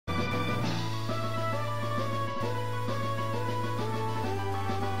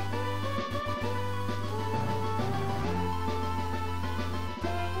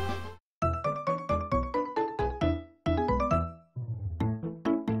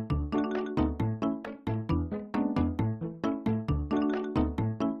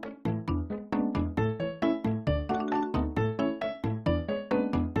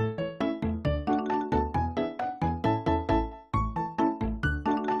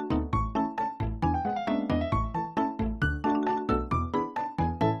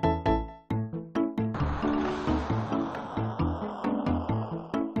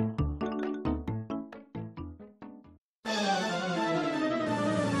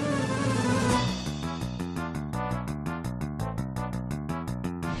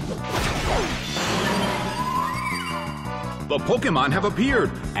The Pokémon have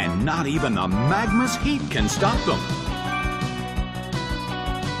appeared, and not even the magma's heat can stop them.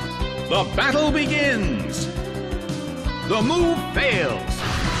 The battle begins! The move fails!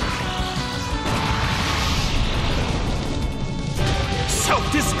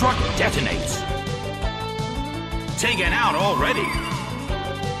 Self-destruct detonates! Taken out already!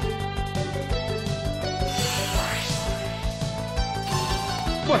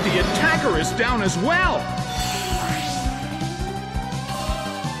 But the attacker is down as well!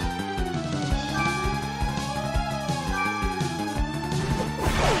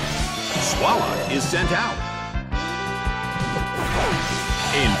 Swalot is sent out.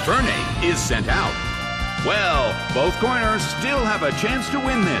 Infernape is sent out. Well, both corners still have a chance to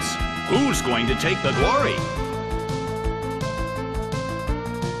win this. Who's going to take the glory?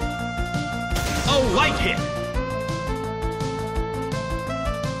 A light hit!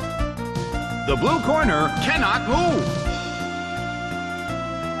 The blue corner cannot move.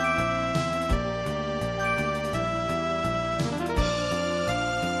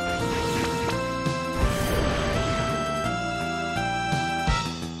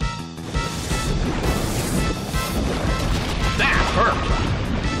 That hurt.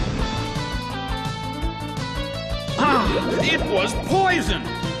 Ah, it was poison.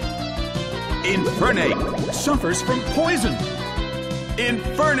 Infernape suffers from poison.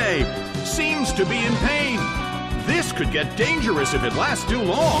 Infernape seems to be in pain. This could get dangerous if it lasts too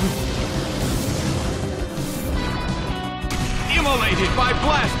long. Immolated by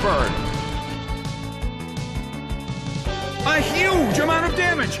Blast Burn. A huge amount of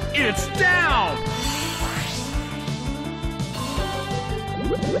damage. It's down.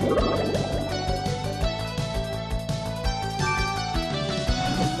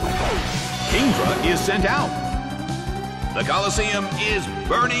 Kingdra is sent out. The Coliseum is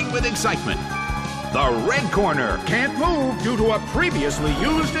burning with excitement. The red corner can't move due to a previously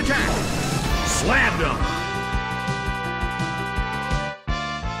used attack. Slammed him.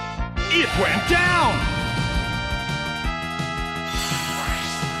 It went down.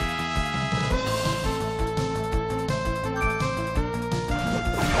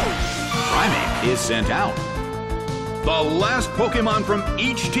 Primeape is sent out. The last Pokémon from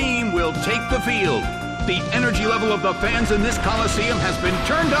each team will take the field. The energy level of the fans in this Coliseum has been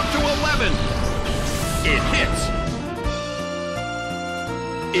turned up to 11. It hits.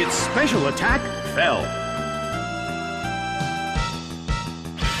 Its special attack fell.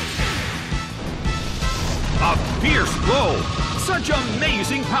 A fierce blow. Such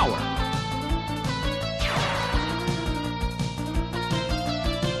amazing power.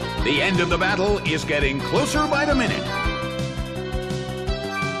 The end of the battle is getting closer by the minute.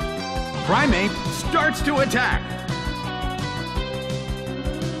 Primeape starts to attack.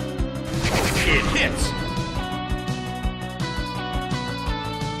 It hits.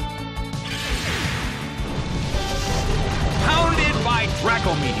 Pounded by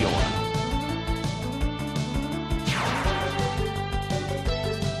Draco Meteor.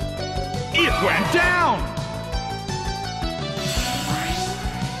 It went down.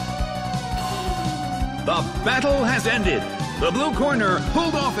 The battle has ended. The blue corner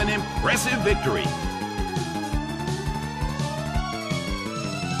pulled off an impressive victory.